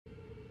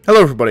Hello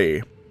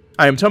everybody,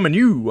 I am Tom and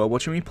you are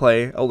watching me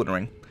play Elden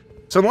Ring.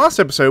 So in the last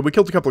episode we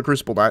killed a couple of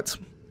Crucible Knights,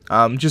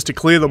 just to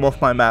clear them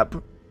off my map.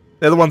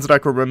 They're the ones that I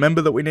could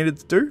remember that we needed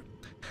to do.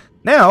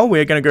 Now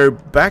we're going to go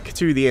back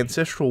to the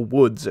Ancestral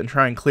Woods and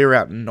try and clear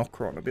out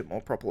Nokron a bit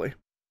more properly.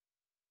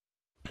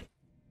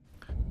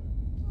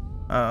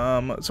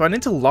 So I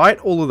need to light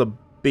all of the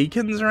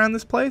beacons around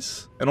this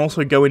place, and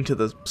also go into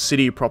the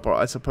city proper,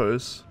 I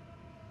suppose.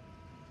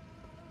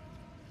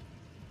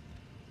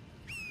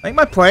 I think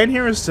my plan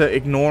here is to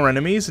ignore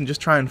enemies and just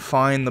try and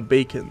find the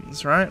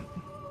beacons, right?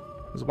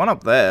 There's one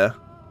up there.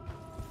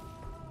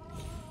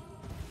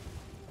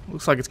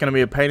 Looks like it's going to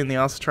be a pain in the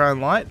ass to try and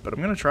light, but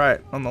I'm going to try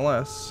it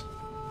nonetheless.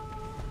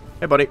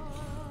 Hey, buddy.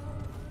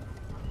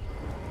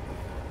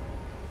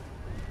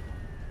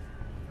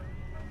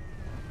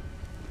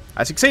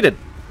 I succeeded.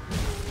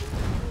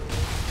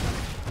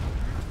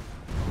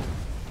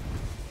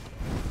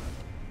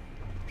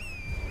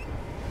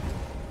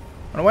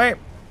 Run away.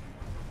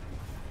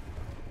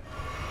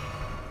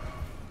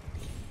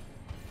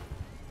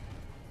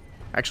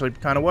 Actually,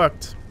 kind of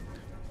worked.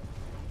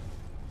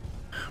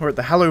 We're at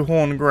the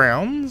Hallowhorn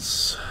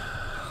grounds.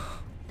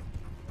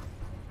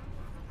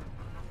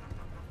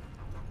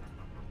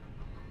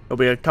 There'll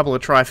be a couple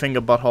of tri-finger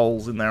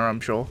buttholes in there, I'm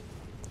sure.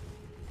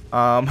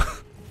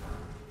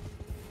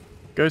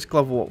 Ghost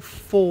Glove, what,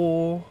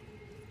 4?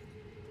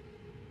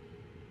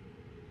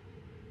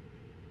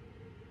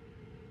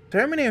 So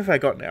how many have I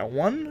got now?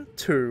 1,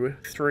 2,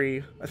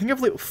 3. I think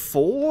I've lit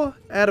 4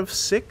 out of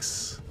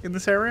 6 in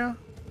this area.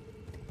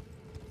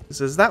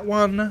 So is that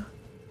one?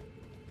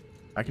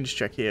 I can just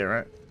check here,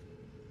 right?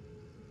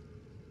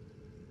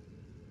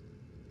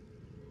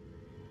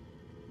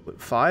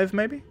 What, 5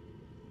 maybe?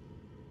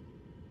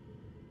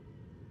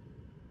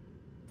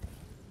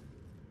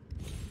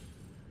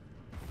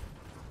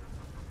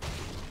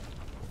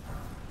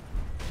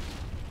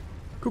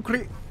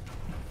 Quickly.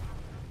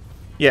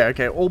 Yeah,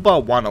 okay, all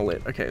bar 1 are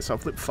lit. Okay, so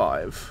I've lit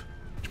 5.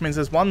 Which means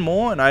there's one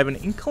more and I have an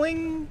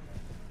inkling.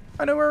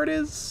 I know where it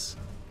is.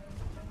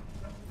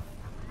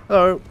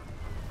 Hello.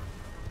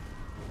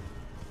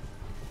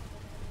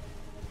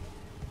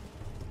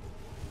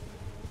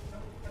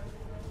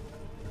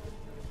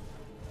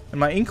 And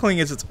my inkling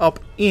is it's up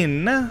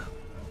in...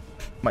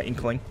 My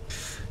inkling.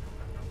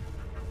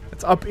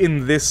 It's up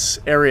in this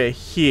area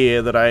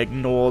here that I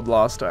ignored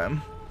last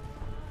time.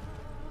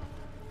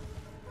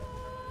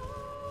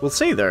 We'll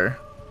see, though.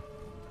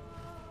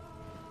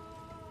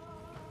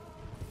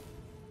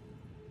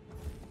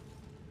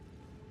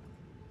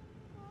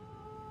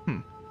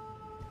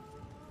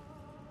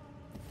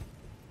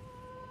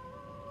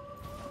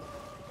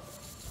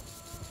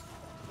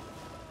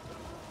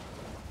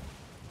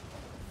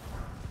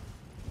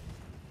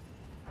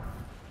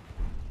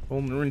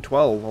 Well, Rune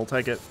 12, I'll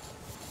take it.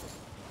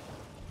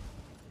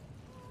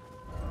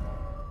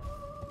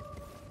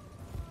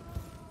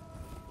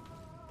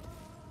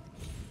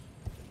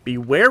 Be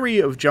wary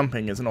of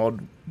jumping is an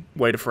odd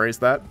way to phrase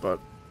that, but...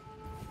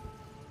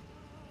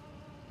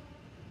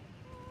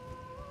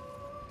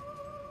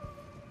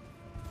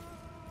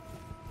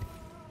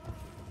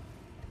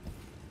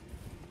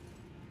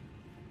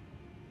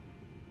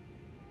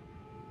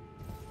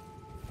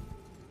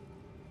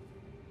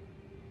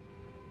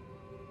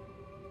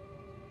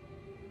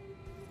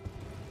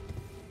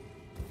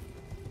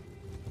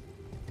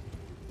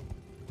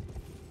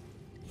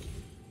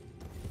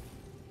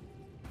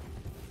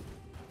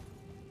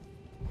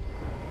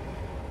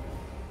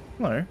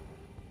 Hello.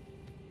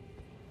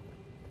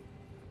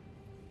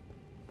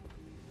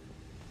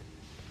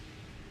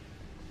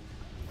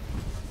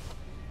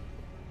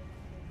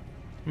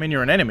 I mean,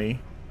 you're an enemy.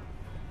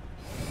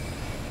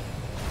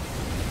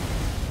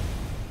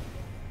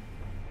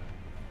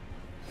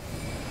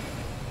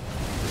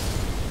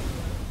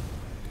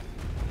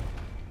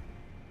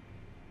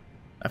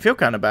 I feel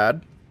kind of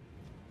bad.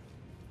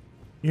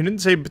 You didn't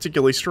seem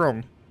particularly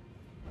strong.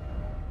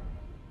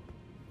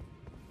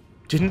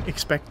 Didn't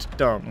expect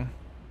dung.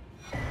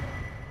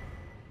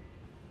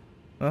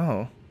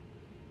 Oh.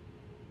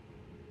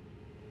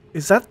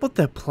 Is that what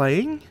they're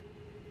playing?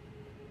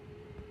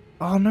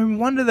 Oh, no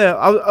wonder they're...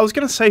 I was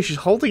gonna say she's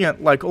holding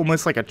it like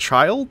almost like a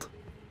child.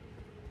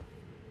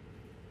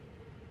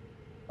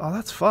 Oh,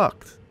 that's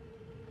fucked.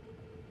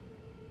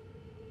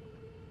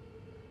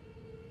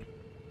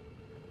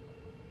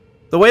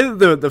 The way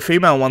that the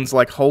female one's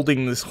like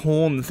holding this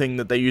horn thing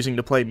that they're using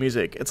to play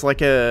music, it's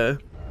like a...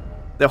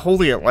 They're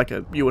holding it like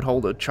you would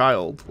hold a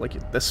child.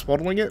 Like, they're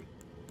swaddling it.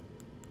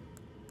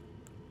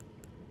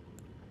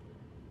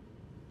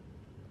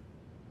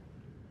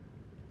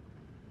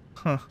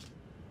 Huh.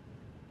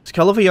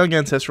 Skull of a young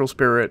ancestral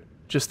spirit.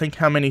 Just think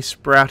how many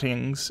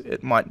sproutings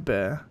it might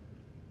bear.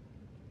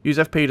 Use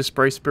FP to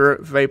spray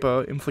spirit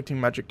vapor, inflicting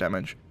magic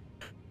damage.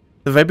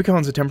 The vapor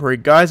becomes a temporary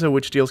geyser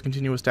which deals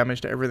continuous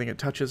damage to everything it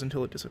touches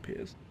until it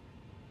disappears.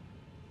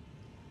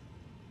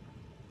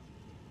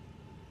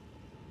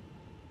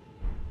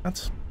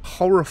 That's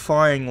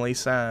horrifyingly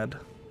sad.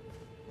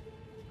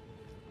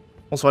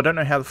 Also, I don't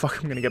know how the fuck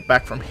I'm gonna get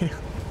back from here.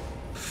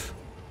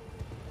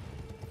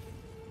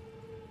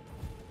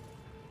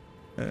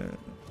 I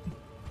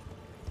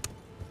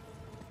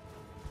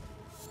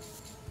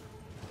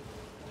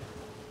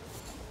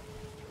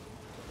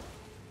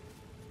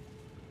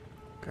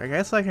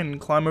guess I can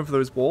climb over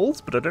those walls,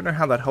 but I don't know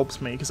how that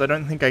helps me, because I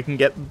don't think I can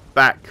get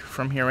back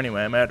from here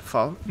anyway. I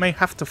may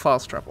have to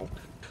fast travel.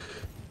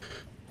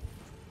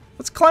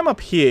 Let's climb up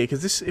here,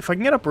 because this, if I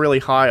can get up really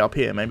high up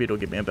here, maybe it'll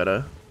give me a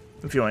better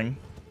viewing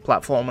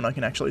platform and I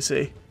can actually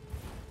see.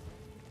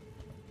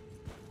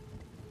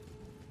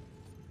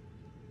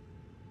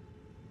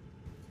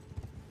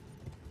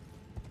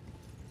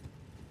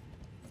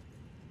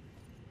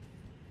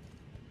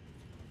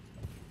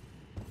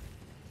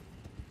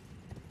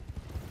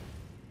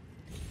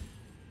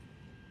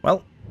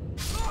 Well,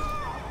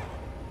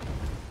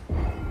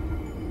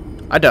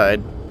 I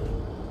died.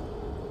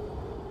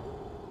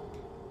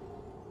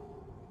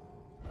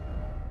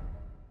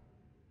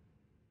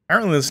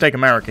 Apparently there's Steak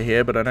America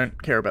here, but I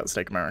don't care about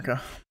Steak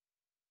America.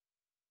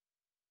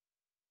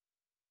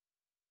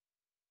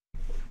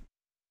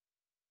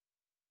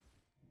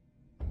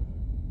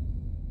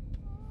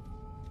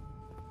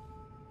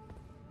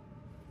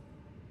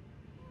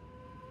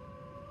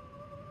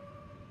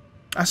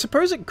 I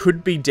suppose it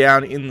could be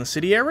down in the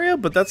city area,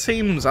 but that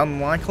seems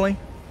unlikely.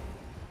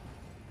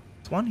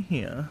 There's one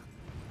here.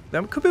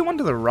 There could be one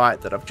to the right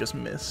that I've just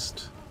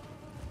missed.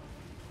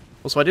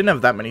 Also, I didn't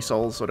have that many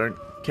souls, so I don't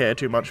care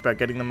too much about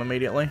getting them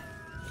immediately.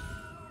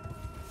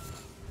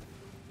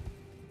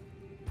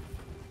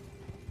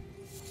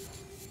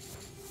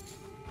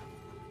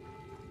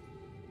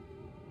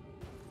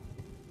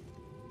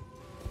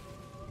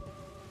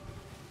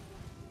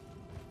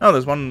 Oh,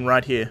 there's one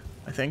right here,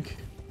 I think.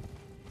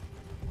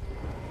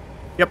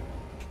 Yep.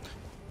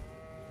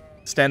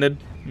 Standard.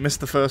 Missed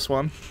the first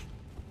one.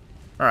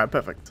 Alright,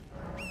 perfect.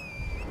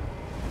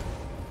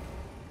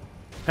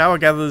 Power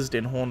gathers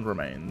in horned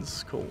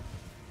remains. Cool.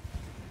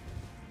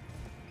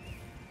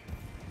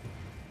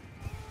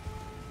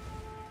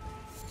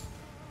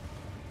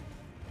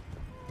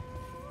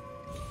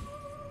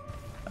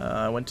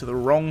 I went to the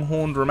wrong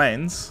horned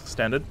remains.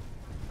 Standard.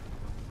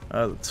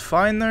 That's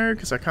fine though,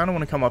 because I kind of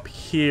want to come up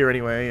here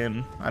anyway,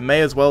 and I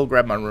may as well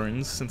grab my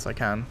runes since I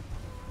can.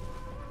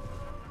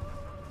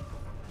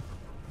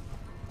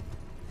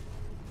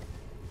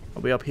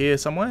 I'll be up here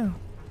somewhere.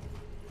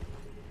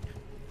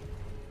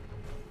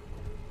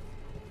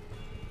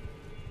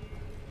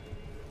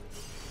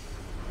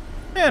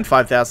 And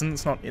 5,000,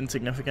 it's not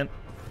insignificant.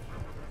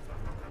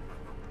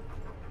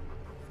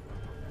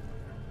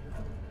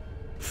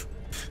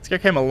 This guy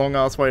came a long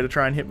ass way to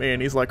try and hit me,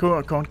 and he's like, "Oh,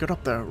 I can't get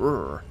up there."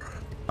 Can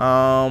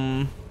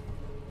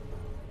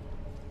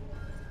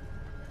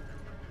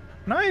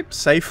I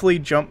safely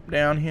jump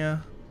down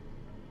here?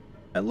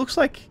 It looks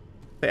like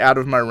they're out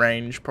of my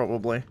range,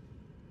 probably.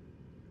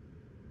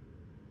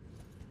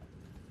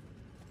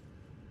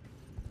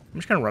 I'm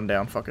just gonna run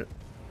down, fuck it.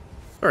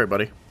 Sorry,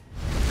 buddy.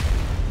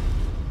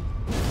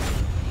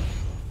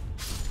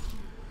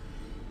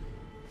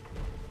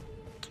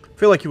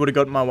 Feel like you would have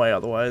gotten my way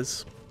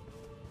otherwise.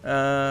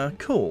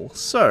 Cool.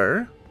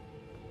 So,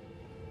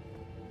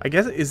 I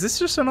guess, is this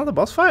just another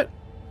boss fight?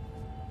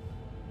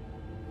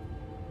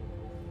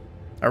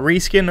 A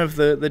reskin of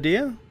the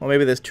deer? Or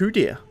maybe there's two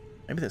deer.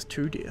 Maybe there's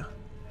two deer.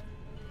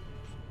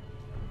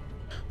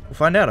 We'll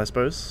find out, I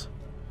suppose.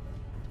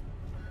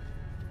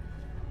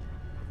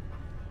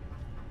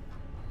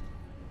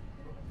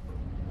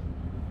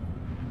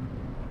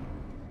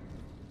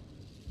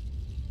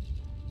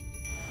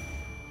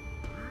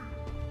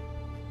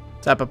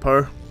 It's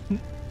apropos.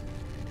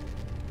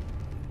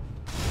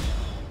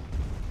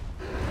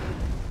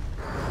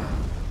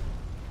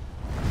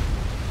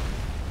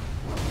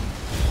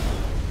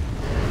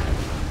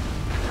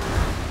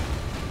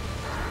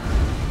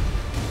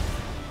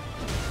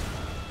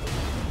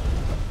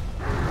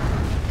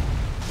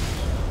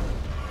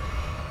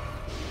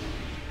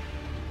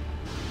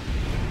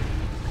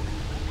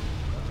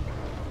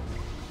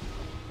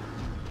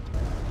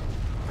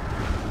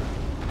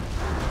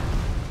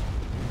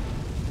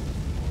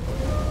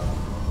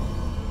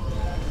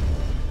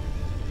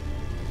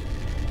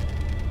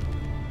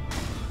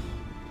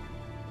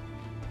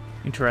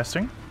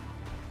 Interesting.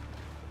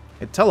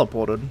 It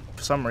teleported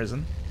for some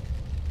reason.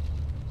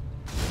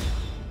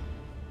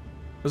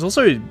 There's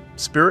also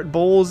spirit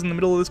balls in the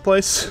middle of this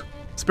place.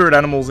 Spirit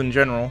animals in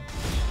general.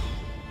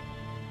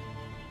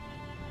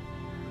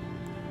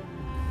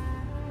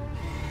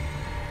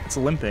 It's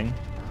limping.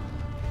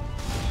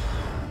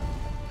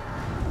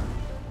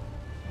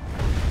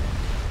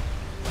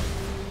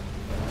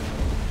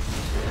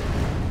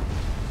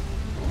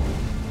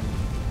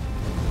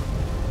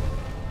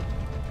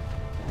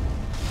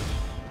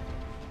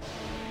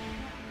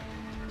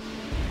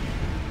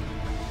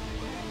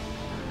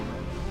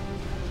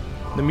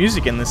 The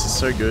music in this is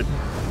so good.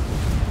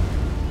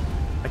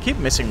 I keep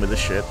missing with this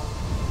shit.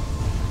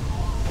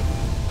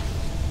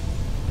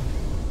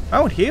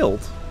 Oh, it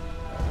healed.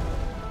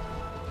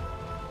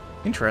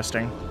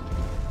 Interesting.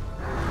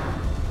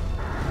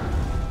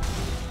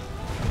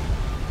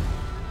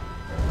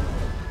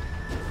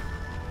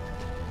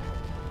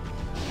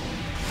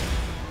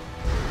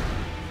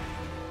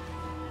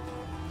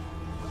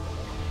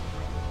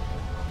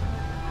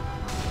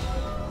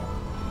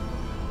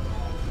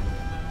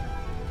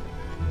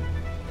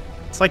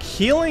 like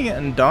healing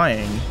and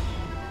dying.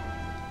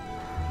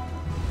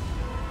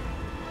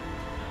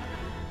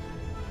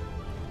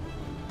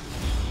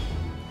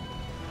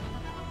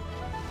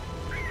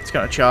 It's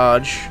gonna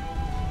charge.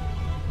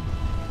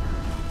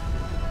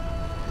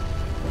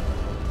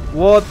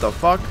 What the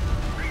fuck?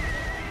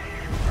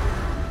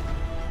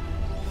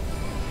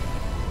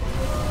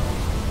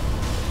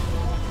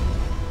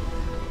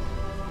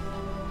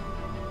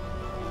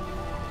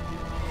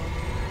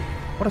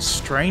 What a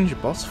strange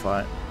boss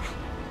fight.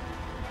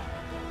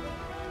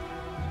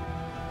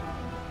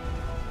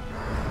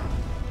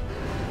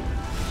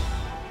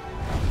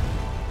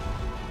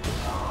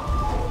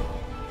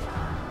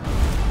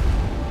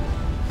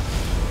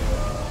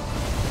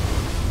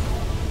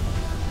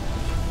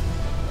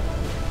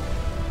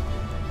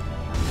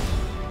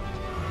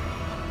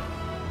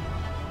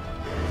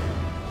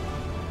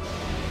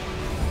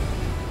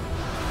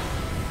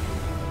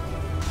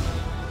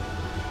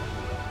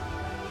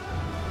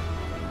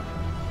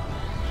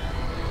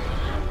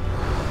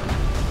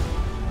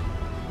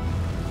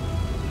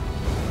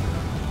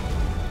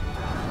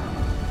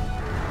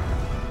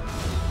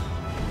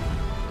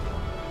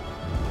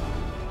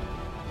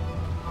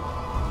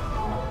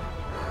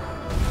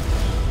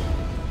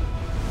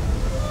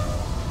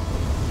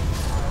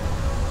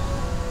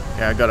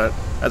 Yeah, I got it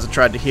as I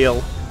tried to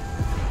heal.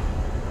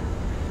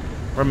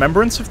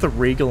 Remembrance of the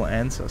Regal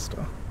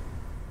Ancestor.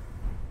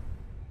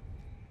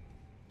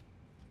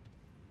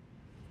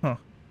 Huh.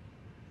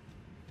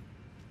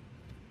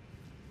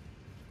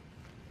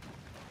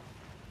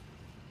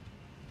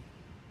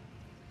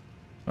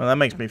 Well, that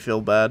makes me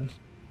feel bad.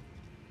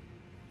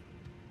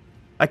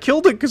 I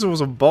killed it because it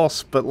was a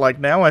boss, but like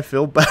now I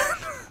feel bad.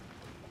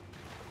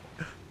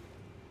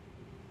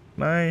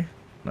 No,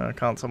 I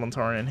can't summon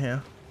Torrent in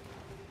here.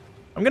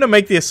 I'm gonna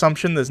make the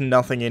assumption there's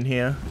nothing in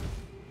here.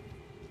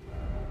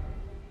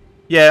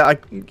 Yeah,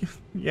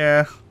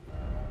 yeah.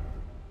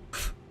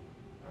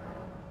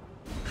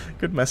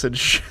 Good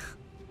message.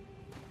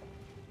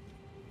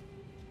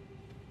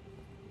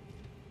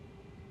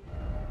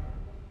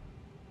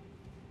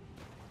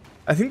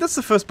 I think that's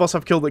the first boss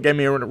I've killed that gave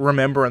me a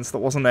remembrance that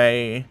wasn't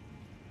a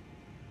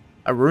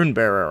rune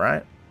bearer,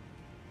 right?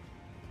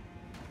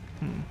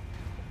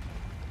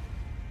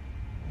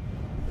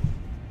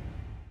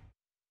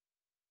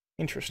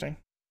 Interesting.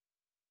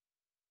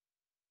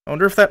 I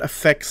wonder if that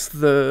affects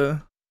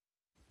the...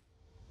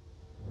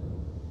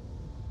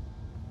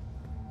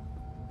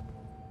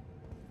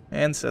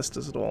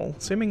 Ancestors at all.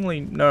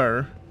 Seemingly,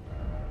 no.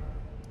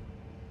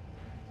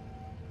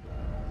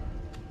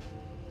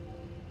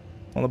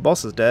 Well, the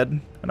boss is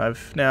dead, and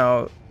I've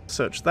now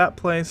searched that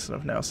place, and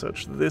I've now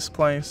searched this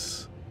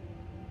place.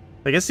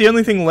 I guess the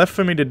only thing left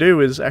for me to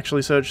do is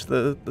actually search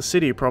the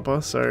city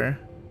proper, so...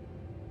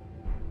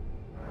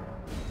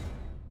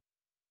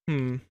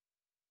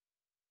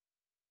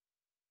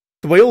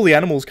 The way all the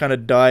animals kind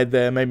of died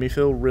there made me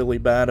feel really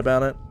bad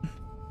about it.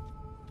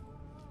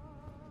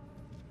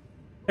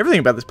 Everything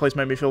about this place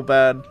made me feel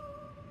bad.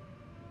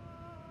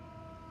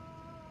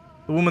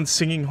 The woman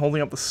singing,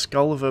 holding up the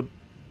skull of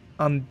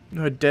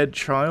her dead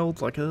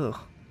child, like, ugh.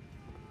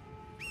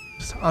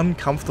 Just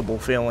uncomfortable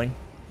feeling.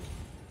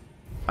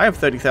 I have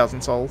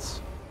 30,000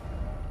 souls.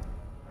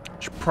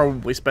 Should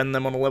probably spend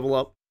them on a level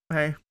up.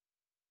 Hey.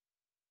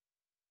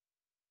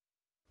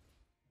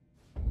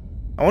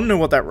 I want to know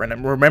what that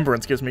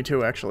remembrance gives me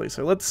too, actually.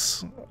 So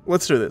let's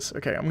do this.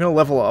 Okay, I'm gonna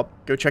level up.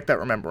 Go check that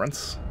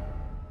remembrance.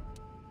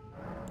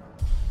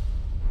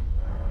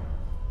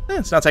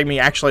 It's now taking me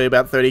actually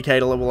about 30k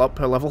to level up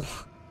per level.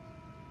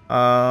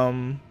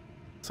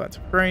 Sites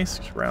of Grace,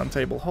 Round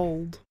Table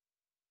Hold.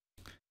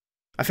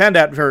 I found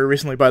out very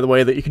recently, by the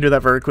way, that you can do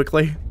that very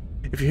quickly.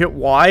 If you hit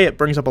Y, it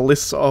brings up a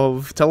list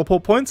of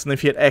teleport points, and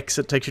if you hit X,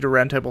 it takes you to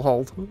Round Table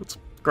Hold. It's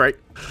great.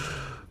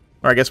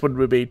 Or I guess would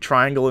it be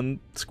triangle and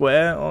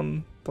square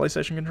on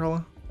PlayStation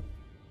controller?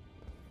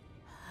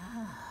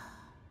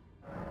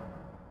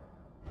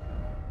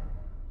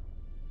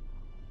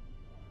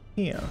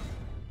 Here.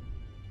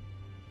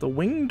 The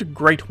Winged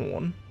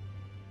Greathorn.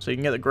 So you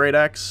can get the Great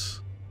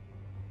Axe.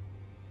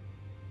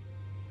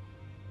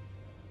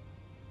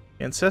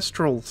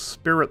 Ancestral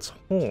Spirit's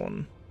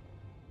Horn.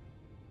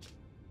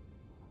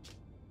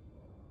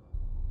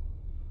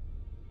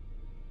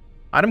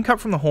 Item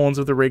cut from the horns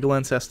of the Regal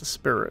Ancestor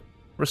Spirit.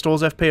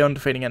 Restores FP on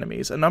defeating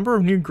enemies. A number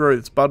of new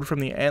growths bud from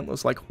the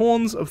antlers like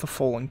horns of the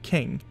fallen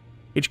king,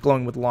 each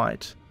glowing with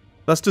light.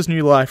 Thus does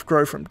new life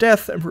grow from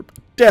death, and from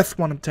death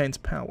one obtains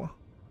power.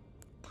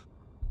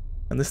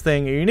 And this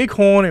thing, a unique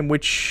horn in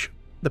which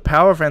the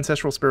power of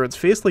ancestral spirits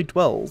fiercely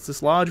dwells,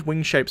 this large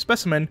wing-shaped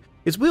specimen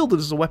is wielded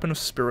as a weapon of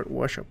spirit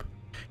worship.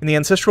 In the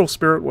ancestral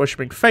spirit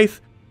worshipping faith,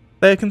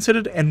 they are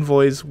considered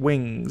envoys'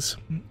 wings,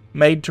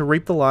 made to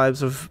reap the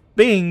lives of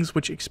beings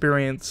which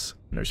experience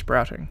no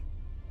sprouting.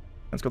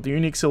 It's got the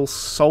unique Soul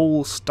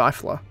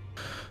Stifler.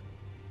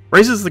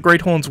 Raises the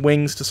Greathorn's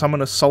wings to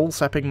summon a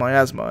soul-sapping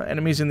miasma.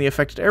 Enemies in the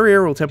affected area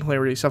will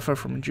temporarily suffer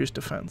from reduced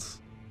defense.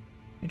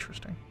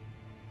 Interesting.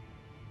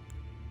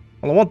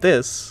 Well, I want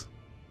this.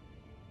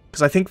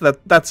 Because I think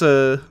that's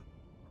a...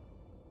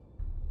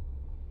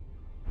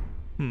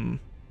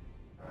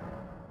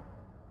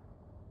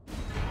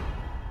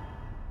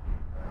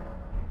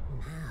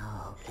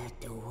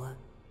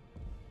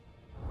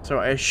 So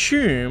I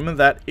assume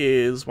that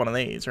is one of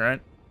these,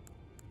 right?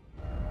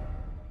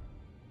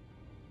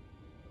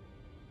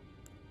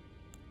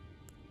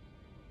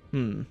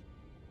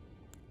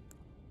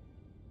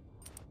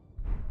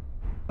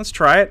 Let's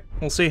try it.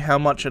 We'll see how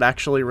much it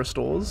actually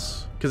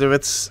restores. Because if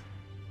it's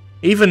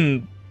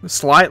even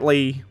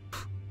slightly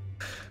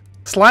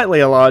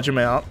a large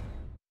amount,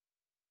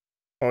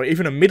 or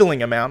even a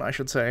middling amount, I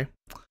should say,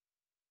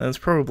 then it's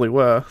probably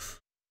worth.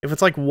 If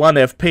it's like 1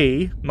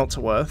 FP, not so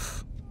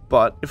worth.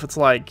 But if it's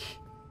like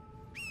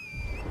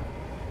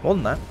more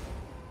than that.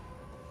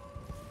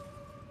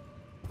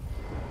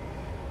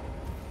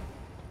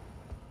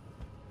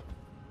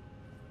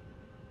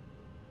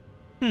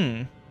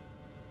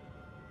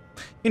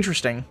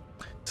 Interesting.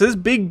 So this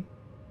big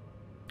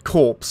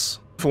corpse,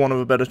 for want of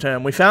a better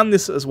term, we found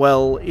this as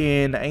well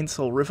in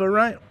Ainsel River,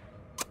 right?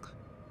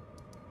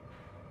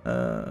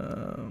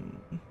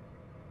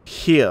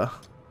 Here.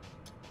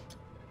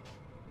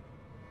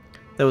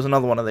 There was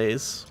another one of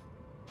these.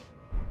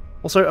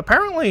 Also,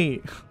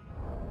 apparently,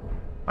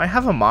 I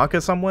have a marker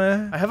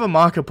somewhere. I have a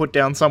marker put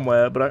down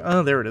somewhere, but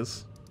oh, there it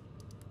is.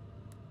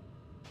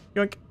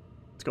 Yoink.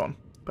 It's gone.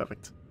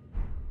 Perfect.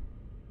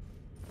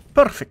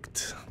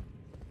 Perfect.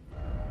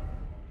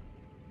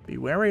 Be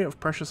wary of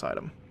precious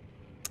item.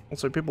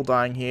 Also, people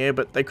dying here,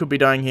 but they could be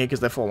dying here because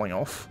they're falling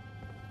off.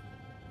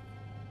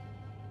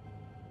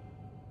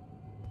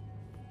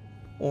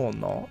 Or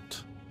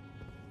not.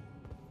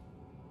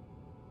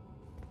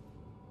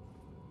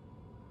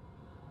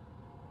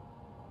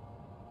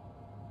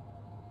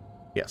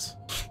 Yes.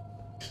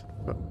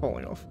 But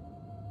falling off.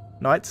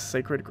 Knight's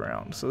Sacred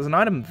Ground. So there's an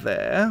item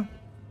there.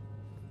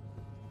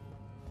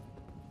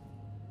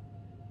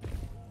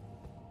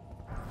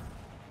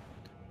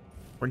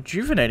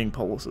 Rejuvenating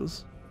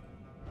policies.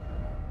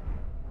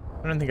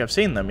 I don't think I've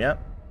seen them yet.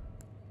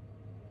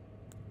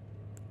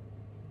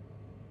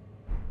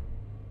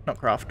 Not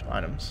craft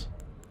items.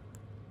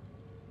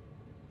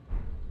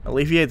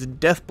 Alleviates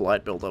death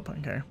blight buildup,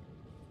 okay.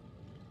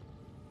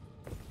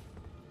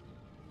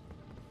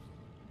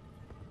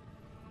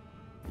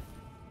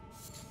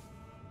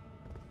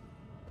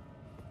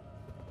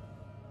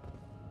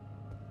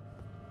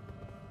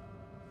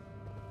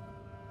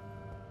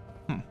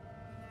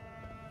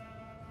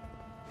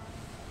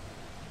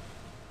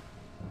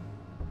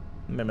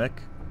 Mimic.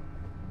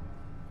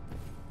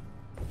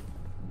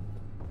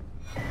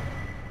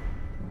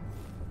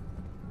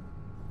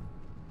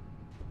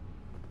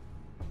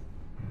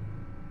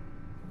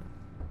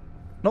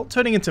 Not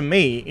turning into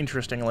me,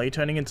 interestingly,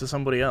 turning into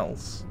somebody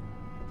else.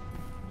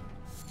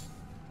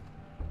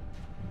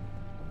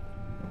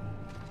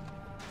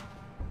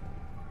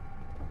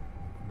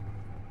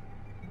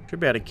 Should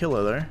be able to kill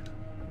her, though.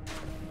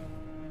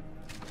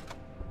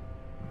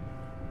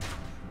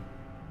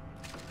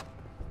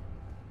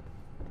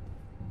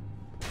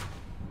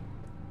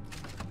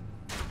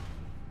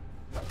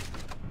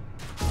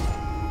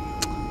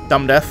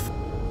 Dumb death,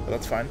 but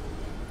that's fine.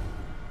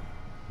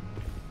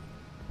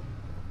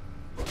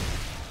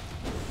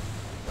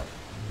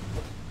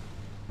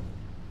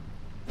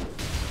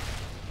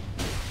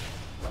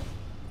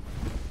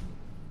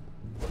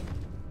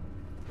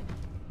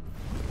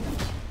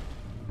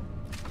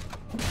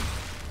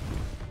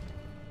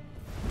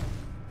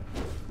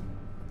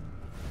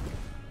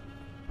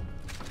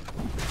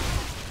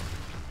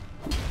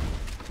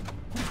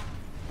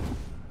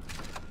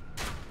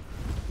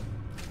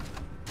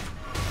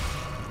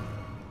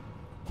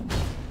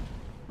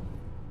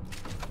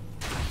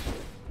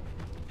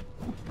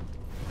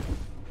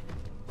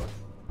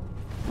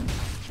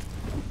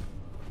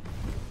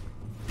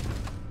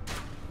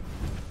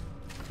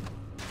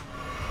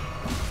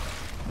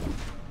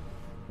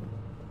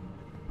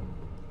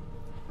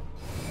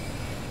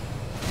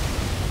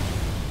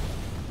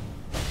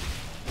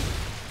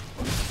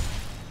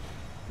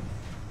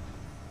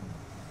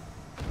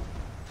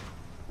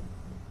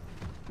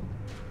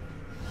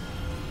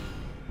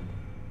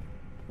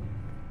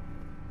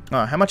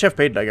 Oh, how much FP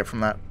did I get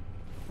from that?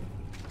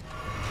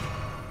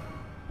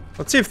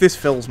 Let's see if this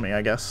fills me,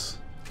 I guess.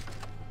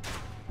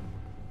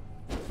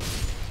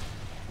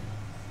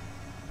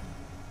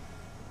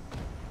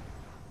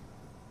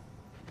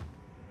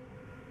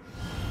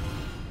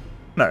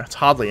 No, it's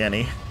hardly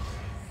any.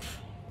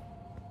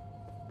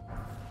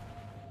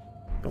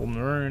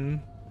 Golden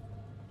rune.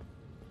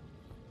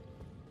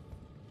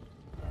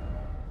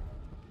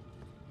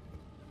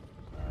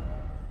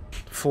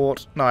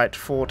 Fort, night,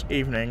 fort,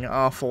 evening,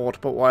 fort,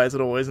 but why is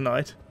it always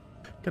night?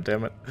 God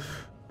damn it.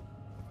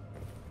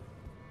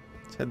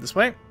 Let's head this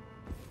way.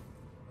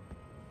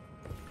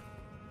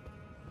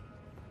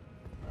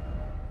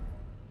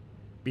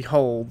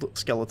 Behold,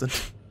 skeleton.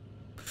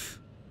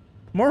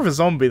 More of a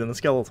zombie than a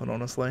skeleton,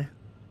 honestly.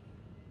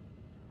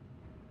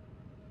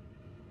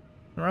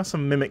 There are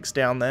some mimics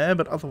down there,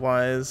 but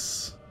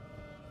otherwise...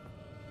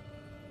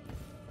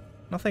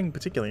 nothing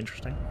particularly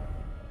interesting.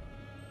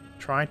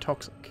 Try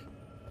toxic.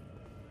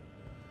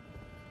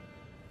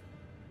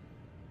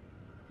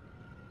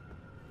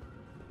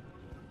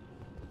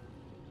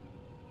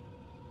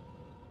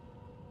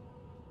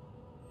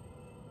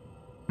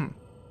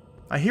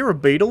 I hear a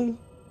beetle.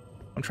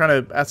 I'm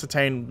trying to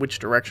ascertain which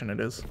direction it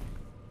is.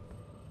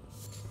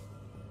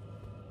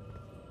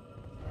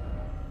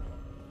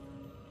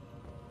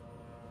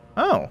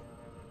 Oh.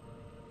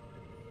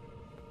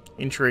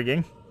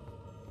 Intriguing.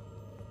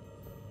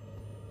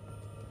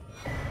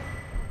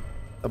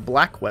 The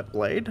black wet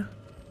blade.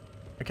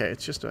 Okay,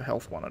 it's just a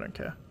health one, I don't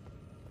care.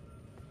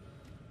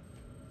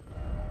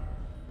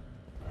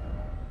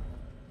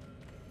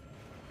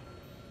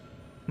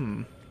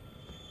 Hmm.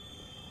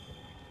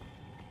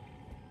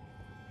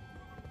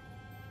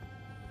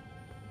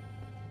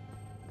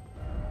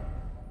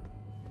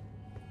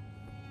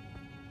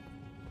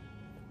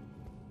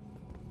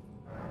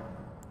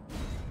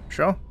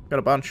 Sure, got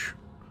a bunch.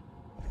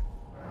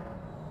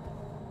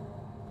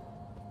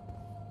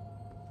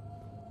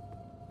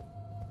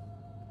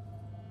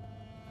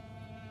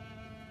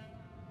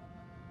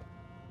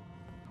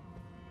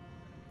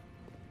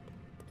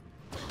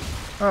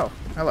 Oh,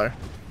 hello.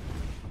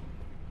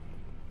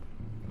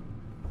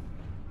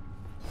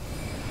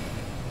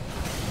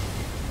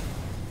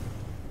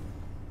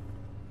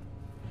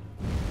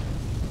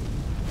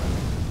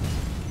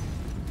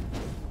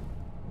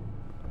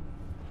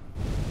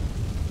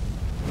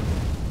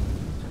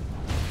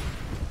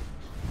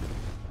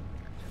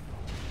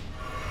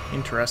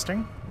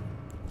 Interesting.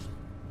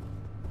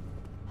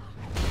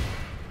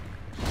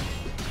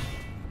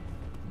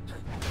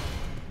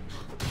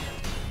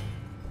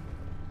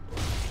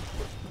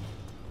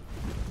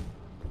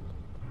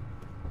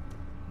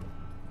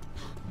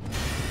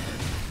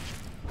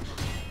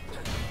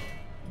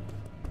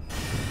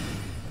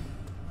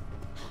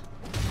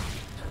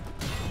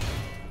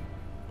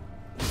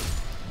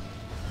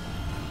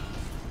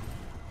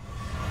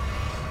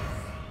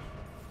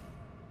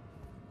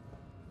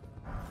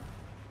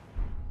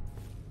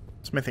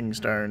 Smithing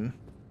stone.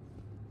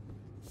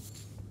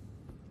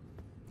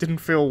 Didn't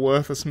feel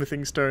worth a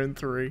smithing stone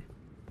 3.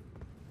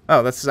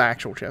 Oh, that's his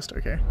actual chest.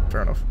 Okay,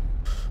 fair enough.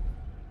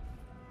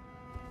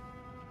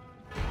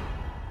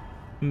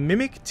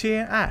 Mimic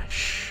tier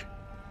ash.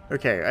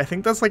 Okay, I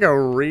think that's like a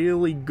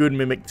really good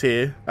mimic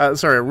tier.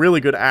 Sorry, a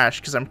really good ash,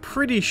 because I'm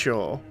pretty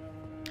sure.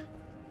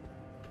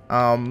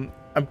 I'm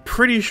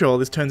pretty sure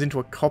this turns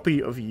into a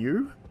copy of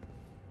you.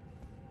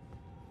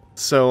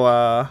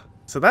 So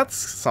that's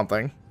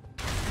something.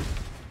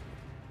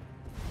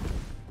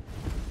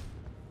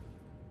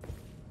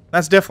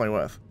 That's definitely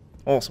worth.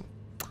 Awesome.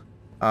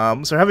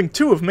 So having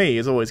 2 of me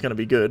is always going to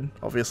be good,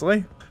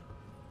 obviously.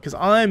 Because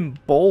I'm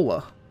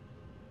baller.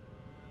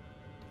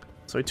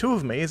 So 2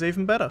 of me is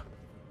even better.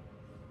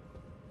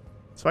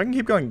 So I can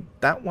keep going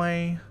that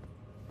way.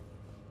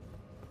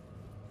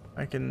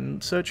 I can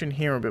search in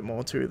here a bit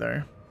more too,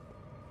 though.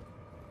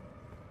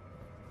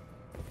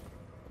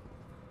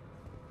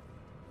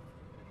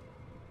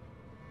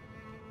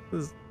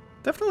 There's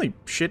definitely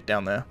shit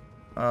down there.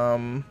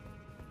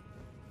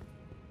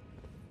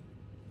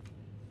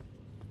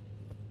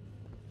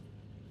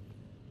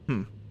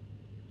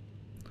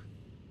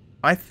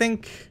 I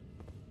think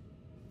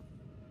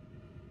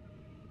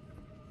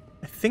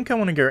I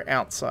want to go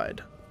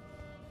outside.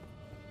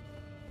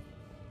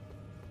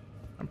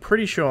 I'm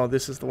pretty sure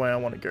this is the way I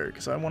want to go,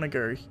 because I want to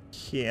go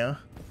here.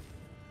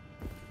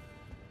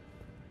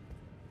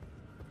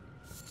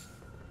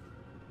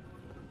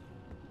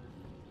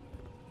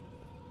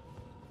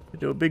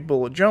 Do a big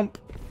bullet jump.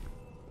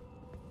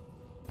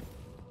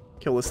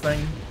 Kill this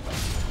thing.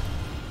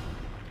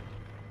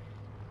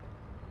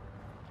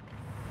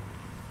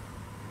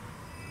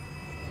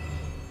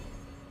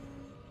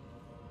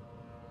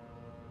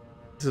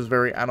 This is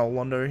very Anal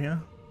Londo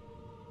here.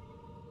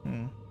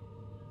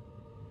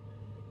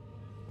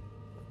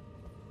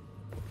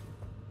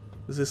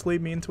 Does this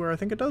lead me into where I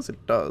think it does?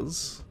 It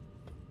does.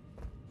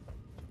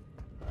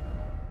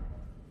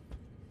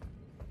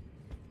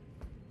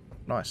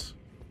 Nice.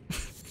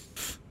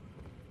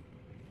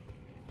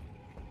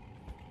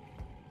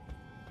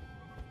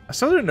 I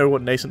still don't know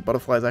what nascent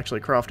butterflies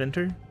actually craft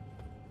into.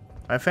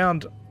 I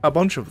found a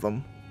bunch of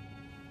them.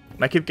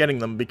 And I keep getting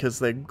them because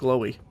they're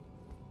glowy.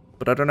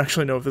 But I don't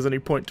actually know if there's any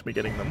point to me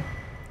getting them.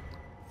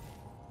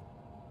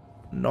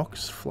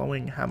 Nox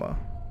Flowing Hammer.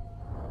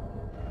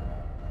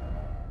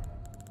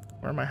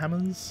 Where are my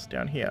hammers?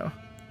 Down here.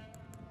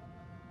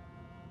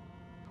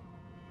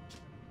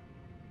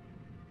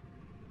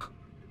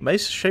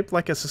 Mace shaped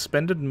like a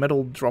suspended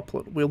metal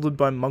droplet wielded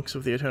by monks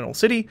of the Eternal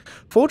City.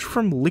 Forged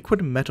from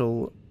liquid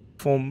metal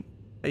form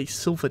a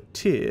silver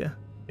tear.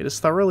 It is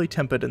thoroughly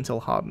tempered until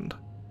hardened.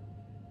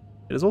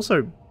 It is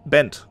also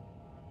bent.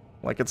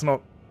 Like it's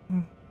not...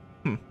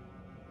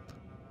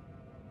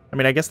 I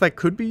mean, I guess that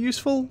could be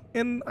useful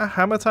in a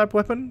hammer-type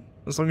weapon,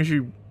 as long as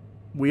you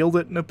wield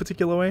it in a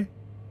particular way.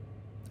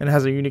 And it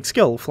has a unique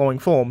skill, Flowing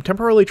Form.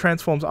 Temporarily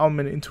transforms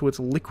armament into its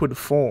liquid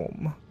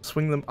form.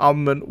 Swing the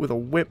armament with a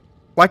whip,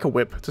 like a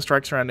whip, to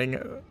strike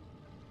surrounding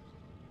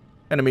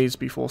enemies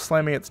before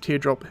slamming its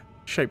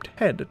teardrop-shaped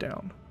head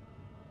down.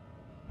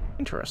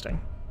 Interesting.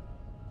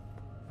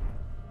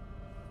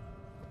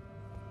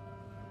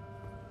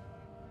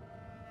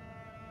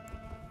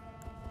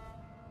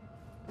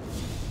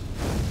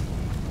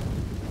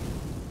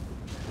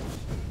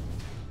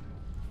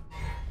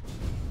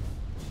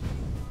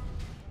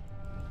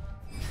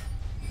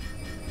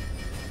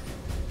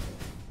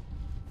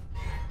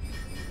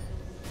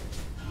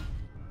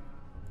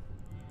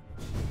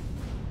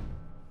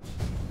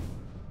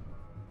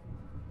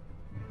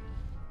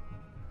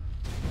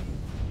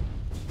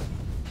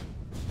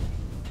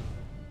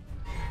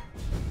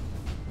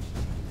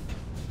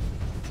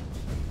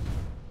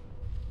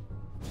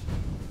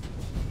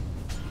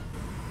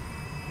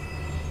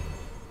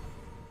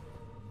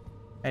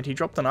 And he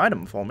dropped an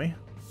item for me.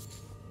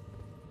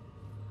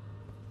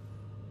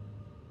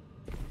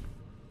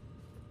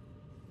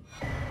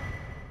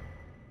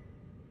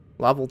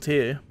 Level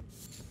tier.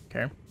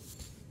 Okay.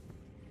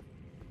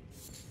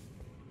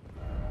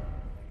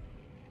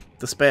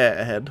 Despair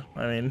ahead.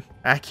 I mean,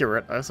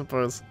 accurate, I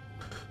suppose.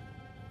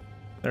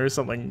 There is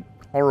something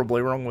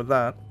horribly wrong with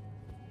that.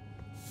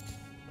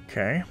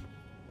 Okay.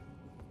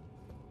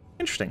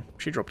 Interesting.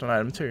 She dropped an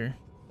item too.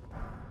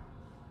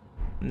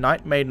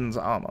 Night Maiden's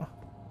armor.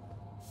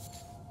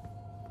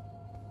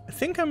 I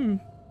think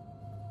I'm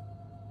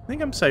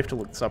safe to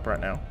look this up right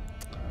now.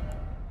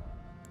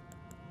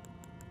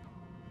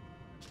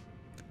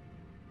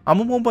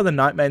 Armor worn by the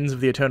Night Maidens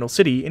of the Eternal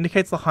City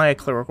indicates the higher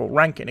clerical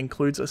rank and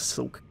includes a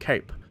silk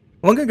cape.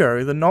 Long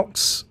ago, the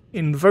Nox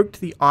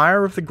invoked the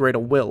ire of the Greater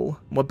Will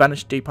and were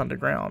banished deep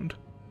underground.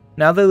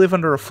 Now they live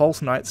under a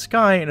false night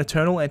sky in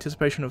eternal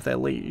anticipation of their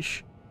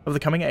liege, of the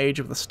coming age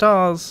of the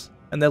stars,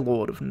 and their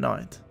Lord of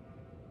Night.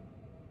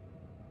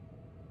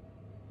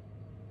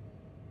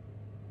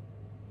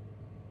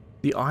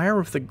 The ire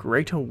of the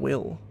Greater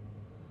Will.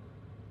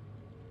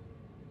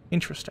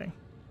 Interesting.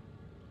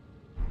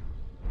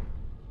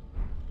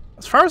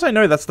 As far as I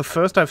know, that's the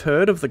first I've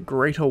heard of the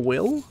Greater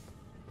Will.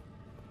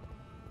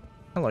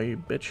 Hello, you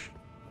bitch.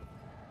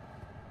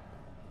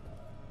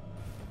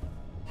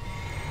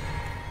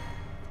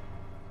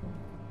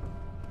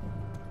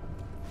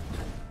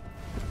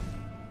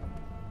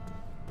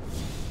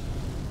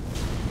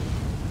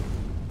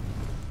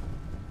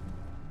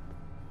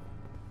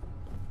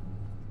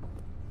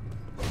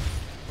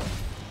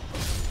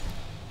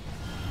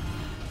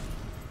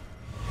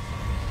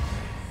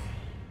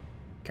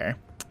 Okay.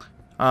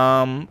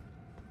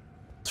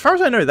 As far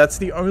as I know, that's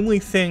the only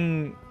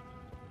thing...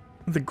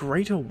 The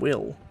Greater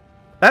Will.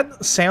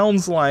 That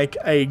sounds like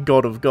a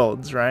god of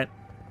gods, right?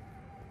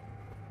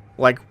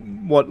 Like,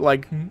 what,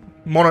 like... a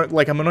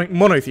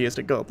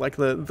monotheistic god. Like,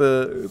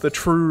 the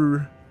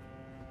true...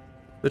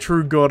 The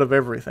true god of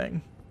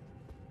everything.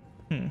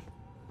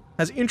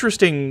 Has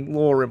interesting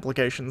lore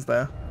implications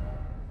there.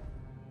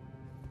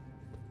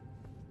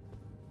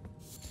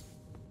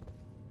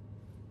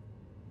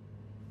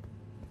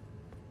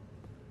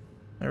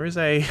 There is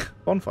a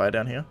bonfire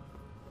down here.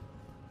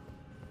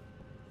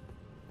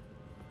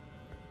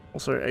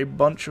 Also a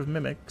bunch of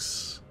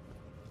mimics.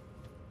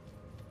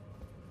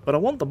 But I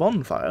want the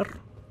bonfire.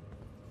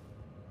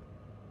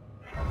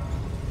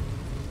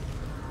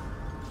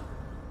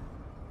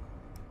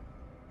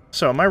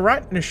 So am I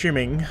right in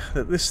assuming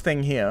that this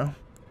thing here...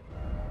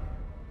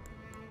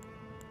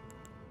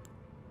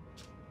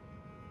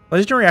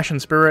 Legendary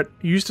Ashen Spirit,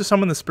 used to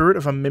summon the spirit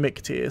of a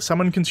mimic tier.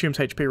 Summon consumes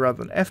HP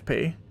rather than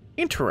FP.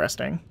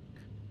 Interesting.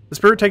 The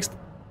spirit takes...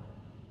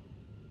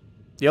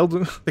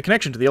 The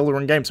connection to the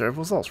Elden game server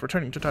was lost,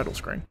 returning to title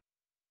screen.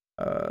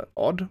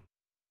 Odd.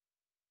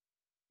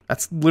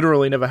 That's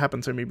literally never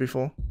happened to me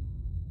before.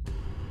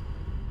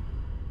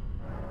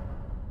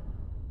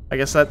 I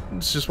guess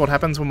that's just what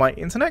happens when my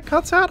internet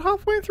cuts out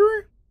halfway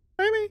through?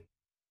 Maybe?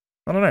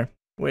 I don't know.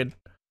 Weird.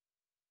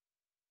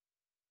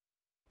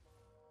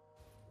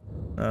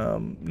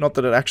 Not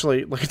that it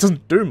actually... Like, it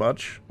doesn't do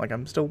much. Like,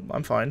 I'm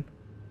fine.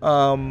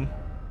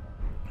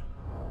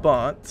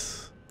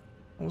 But...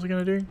 What was I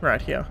gonna do?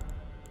 Right, here.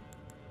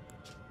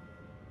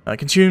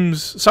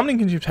 Summoning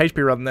consumes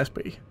HP rather than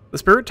SP. The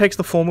spirit takes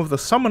the form of the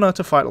summoner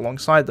to fight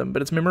alongside them,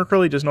 but its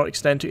mimicry does not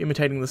extend to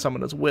imitating the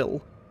summoner's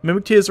will.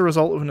 Mimic tier is a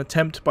result of an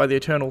attempt by the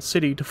Eternal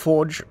City to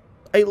forge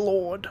a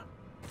lord.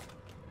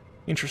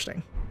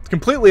 Interesting. It's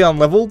completely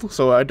unleveled,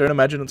 so I don't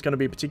imagine it's going to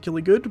be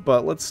particularly good,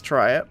 but let's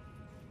try it.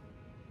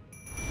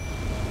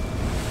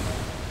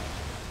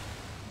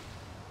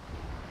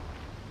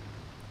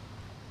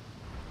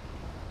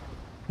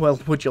 Well,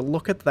 would you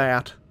look at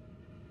that?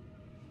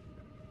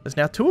 There's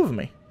now 2 of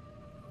me.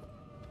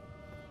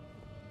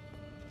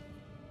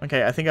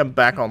 Okay, I think I'm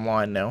back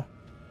online now.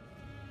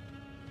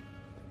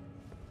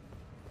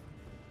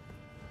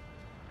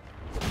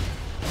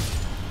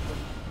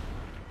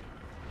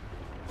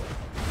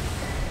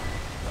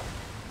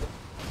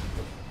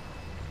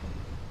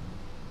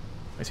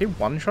 Is he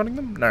one-shotting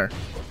them? No.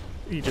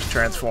 He just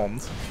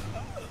transformed.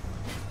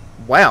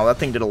 Wow, that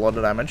thing did a lot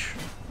of damage.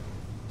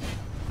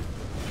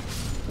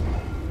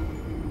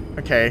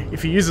 Okay,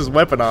 if he uses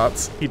weapon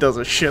arts, he does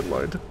a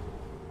shitload.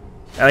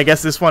 And I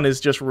guess this one is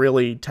just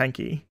really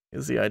tanky,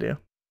 is the idea.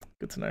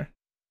 Good to know.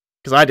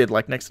 Because I did,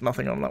 like, next to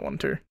nothing on that one,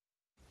 too.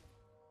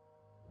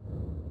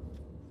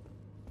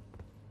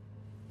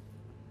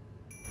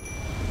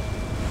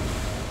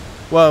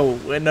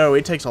 Whoa, no,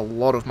 it takes a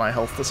lot of my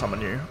health to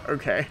summon you.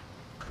 Okay.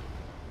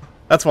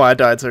 That's why I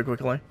died so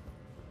quickly.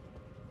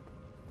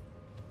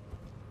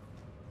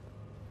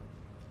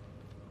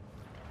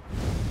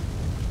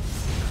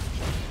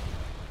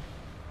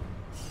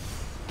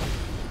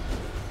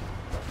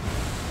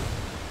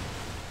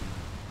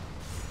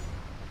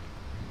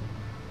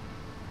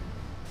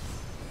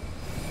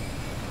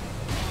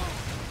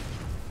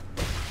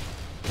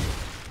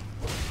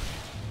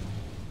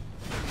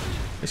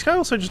 This guy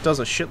also just does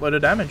a shitload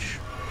of damage.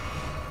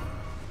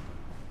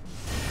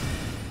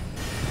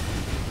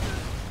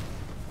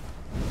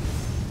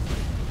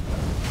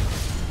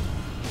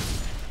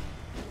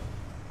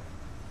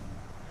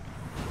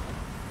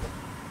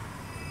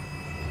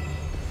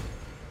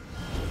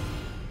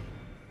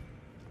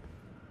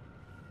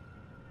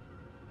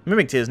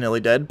 Mimic Tier's nearly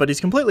dead, but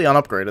he's completely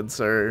unupgraded,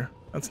 so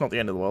that's not the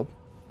end of the world.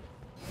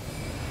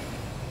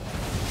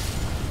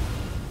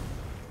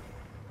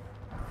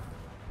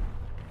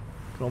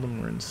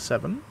 Golden Rune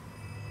 7.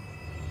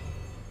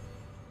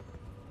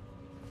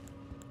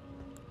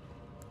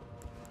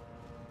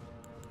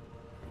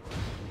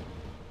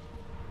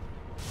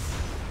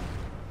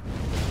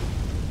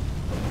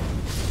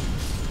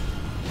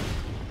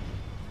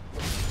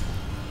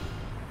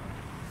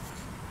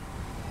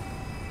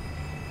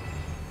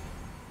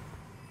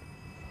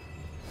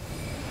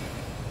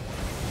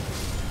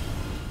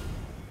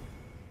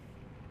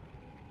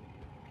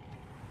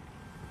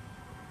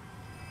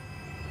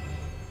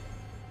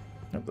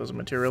 Nope, there's a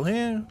material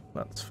here.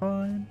 That's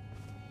fine.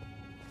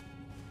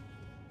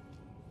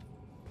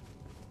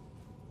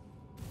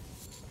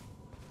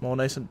 More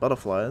nascent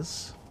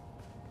butterflies.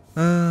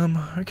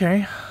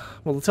 Okay.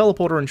 Well, the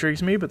teleporter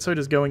intrigues me, but so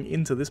does going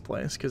into this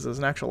place, because there's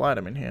an actual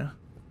item in here.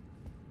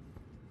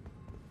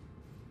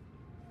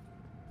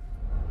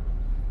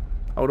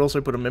 I would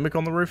also put a mimic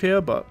on the roof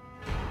here, but...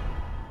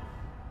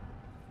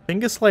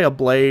 Fingerslayer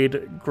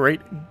Blade,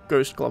 Great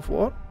Ghost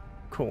Glovewort.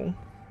 Cool.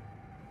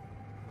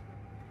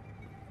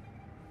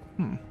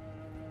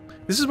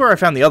 This is where I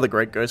found the other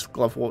Great Ghost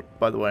Glovewort,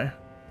 by the way.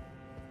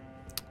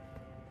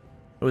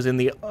 It was in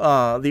the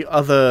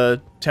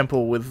other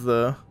temple with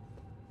the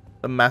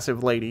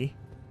massive lady.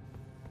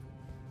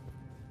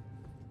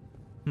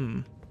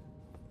 I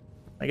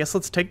guess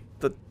let's take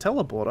the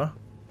teleporter.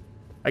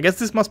 I guess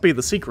this must be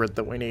the secret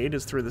that we need,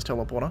 is through this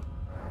teleporter.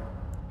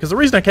 Because the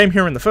reason I came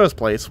here in the first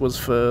place was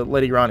for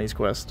Lady Rani's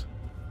quest.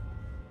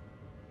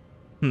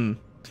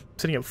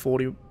 Sitting at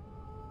 40...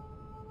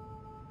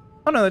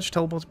 Oh no, that just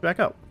teleports back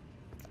up.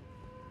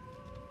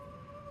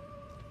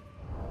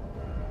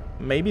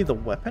 Maybe the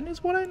weapon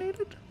is what I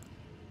needed?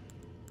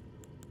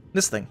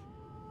 This thing.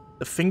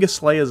 The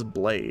Fingerslayer's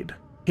Blade.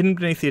 Hidden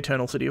beneath the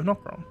Eternal City of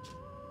Nokron.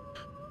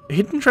 A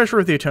hidden treasure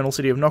of the Eternal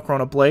City of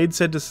Nokron, a blade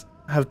said to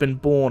have been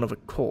born of a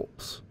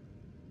corpse.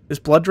 This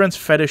blood-drenched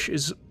fetish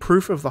is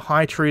proof of the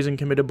high treason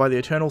committed by the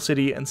Eternal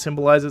City and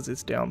symbolizes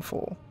its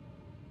downfall.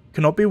 It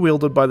cannot be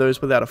wielded by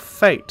those without a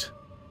fate,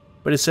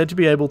 but is said to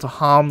be able to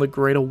harm the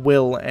Greater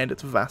Will and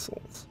its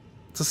vassals.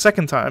 It's the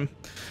second time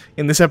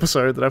in this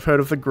episode that I've heard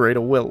of the Greater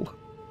Will.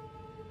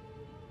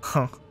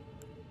 Huh.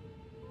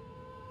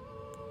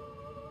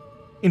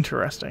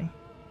 Interesting.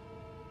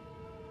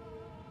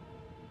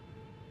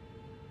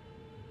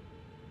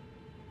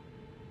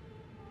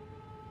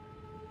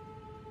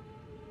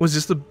 Was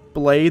this the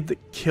blade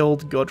that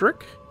killed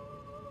Godric?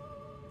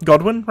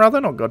 Godwin, rather,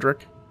 not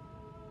Godric.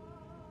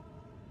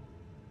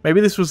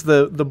 Maybe this was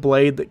the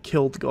blade that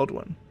killed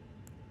Godwin.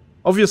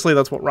 Obviously,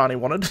 that's what Rani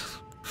wanted.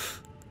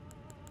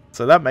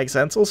 So that makes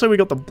sense. Also, we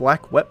got the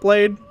Black Wet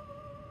Blade.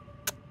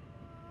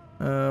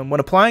 When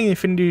applying the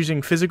affinity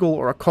using physical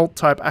or occult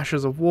type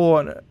Ashes of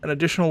War, an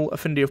additional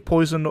affinity of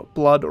poison,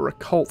 blood, or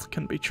occult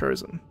can be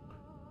chosen.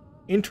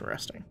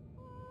 Interesting.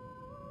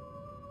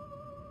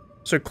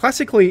 So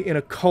classically, an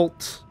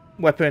occult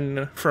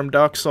weapon from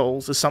Dark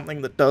Souls is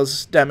something that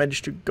does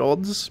damage to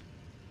gods.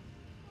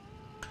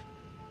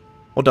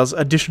 Or does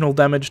additional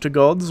damage to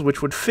gods,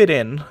 which would fit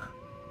in.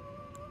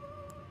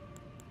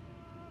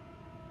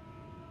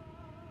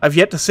 I've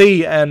yet to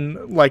see an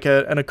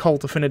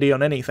occult affinity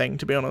on anything,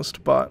 to be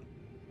honest, but...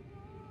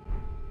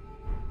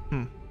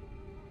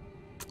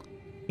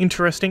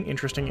 Interesting,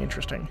 interesting,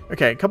 interesting.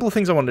 Okay, a couple of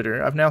things I want to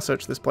do. I've now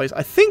searched this place,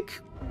 I think,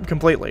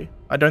 completely.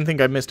 I don't think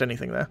I missed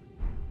anything there.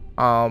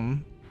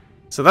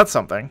 So that's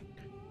something.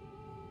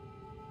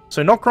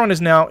 So Nokron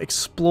is now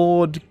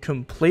explored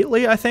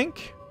completely, I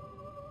think.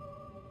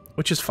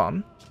 Which is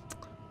fun.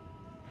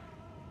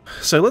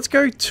 So let's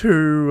go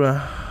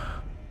to...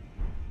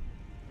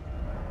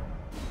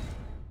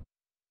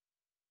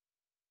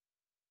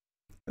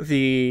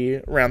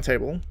 the round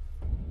table.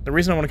 The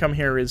reason I want to come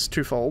here is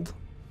twofold.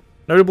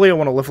 Notably, I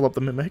want to level up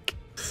the Mimic.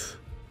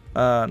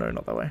 No,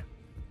 not that way.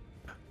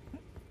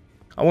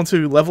 I want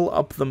to level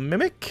up the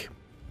Mimic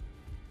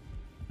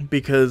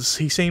because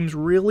he seems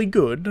really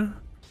good.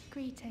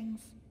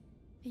 Greetings.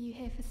 Are you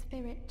here for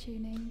spirit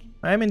tuning?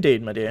 I am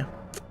indeed, my dear.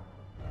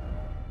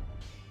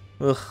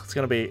 Ugh, it's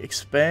going to be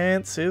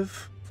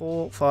expansive.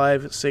 4,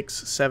 5, 6,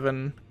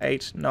 7,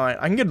 8, 9.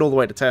 I can get it all the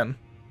way to 10.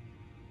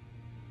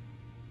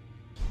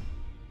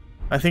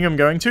 I think I'm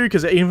going to,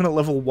 because even at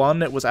level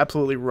 1, it was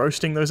absolutely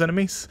roasting those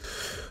enemies.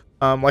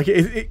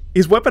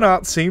 His weapon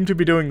arts seem to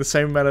be doing the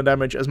same amount of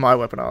damage as my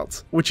weapon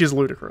arts, which is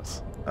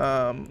ludicrous.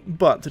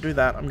 But to do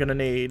that, I'm going to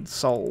need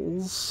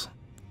souls.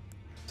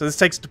 So this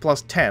takes it to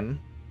plus 10.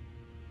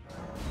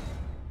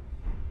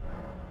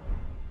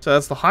 So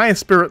that's the highest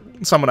spirit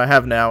summon I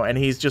have now, and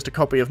he's just a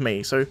copy of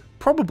me, so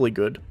probably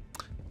good.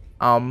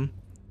 I'm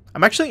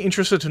actually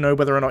interested to know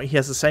whether or not he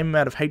has the same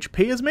amount of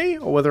HP as me,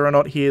 or whether or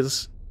not he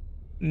is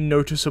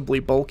noticeably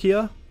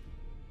bulkier.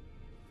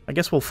 I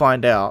guess we'll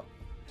find out.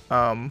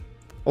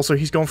 Also,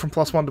 he's gone from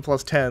plus 1 to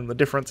plus 10. The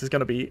difference is going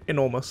to be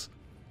enormous.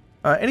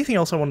 Anything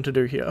else I wanted to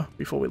do here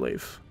before we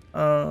leave?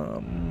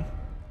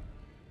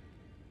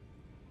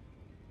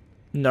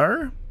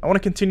 No? I want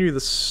to continue the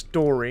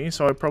story,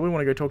 so I probably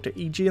want to go talk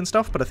to EG and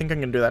stuff, but I think I'm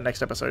going to do that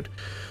next episode.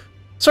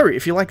 So,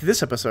 if you like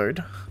this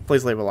episode,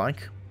 please leave a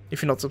like.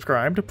 If you're not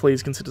subscribed,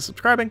 please consider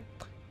subscribing.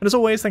 And as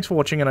always, thanks for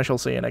watching, and I shall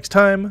see you next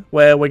time,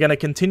 where we're going to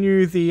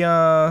continue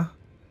the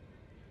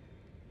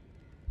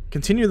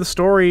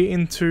story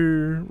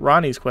into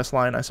Rani's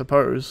questline, I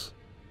suppose.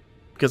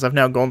 Because I've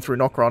now gone through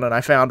Nokron, and I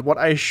found what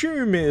I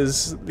assume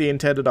is the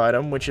intended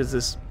item, which is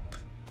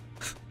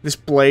this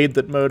blade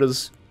that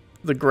murders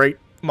the Great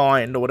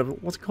Mind, or whatever.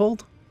 What's it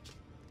called?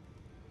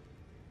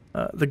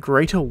 The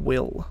Greater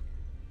Will.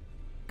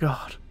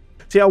 God.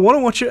 See, I want to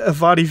watch a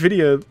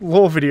Vardy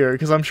lore video,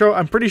 because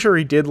I'm pretty sure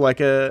he did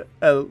like a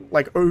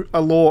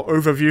lore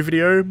overview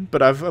video,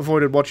 but I've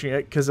avoided watching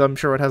it because I'm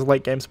sure it has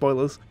late game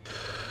spoilers.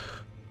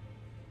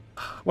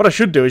 What I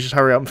should do is just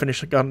hurry up and finish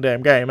the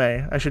goddamn game,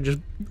 eh? I should just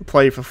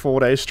play for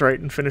 4 days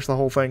straight and finish the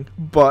whole thing.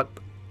 But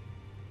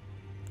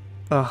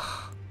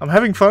I'm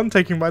having fun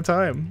taking my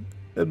time.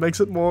 It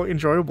makes it more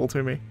enjoyable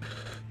to me.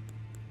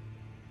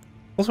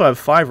 Also, I have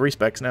 5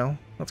 respecs now.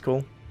 That's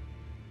cool.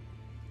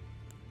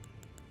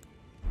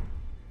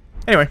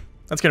 Anyway,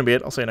 that's going to be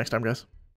it. I'll see you next time, guys.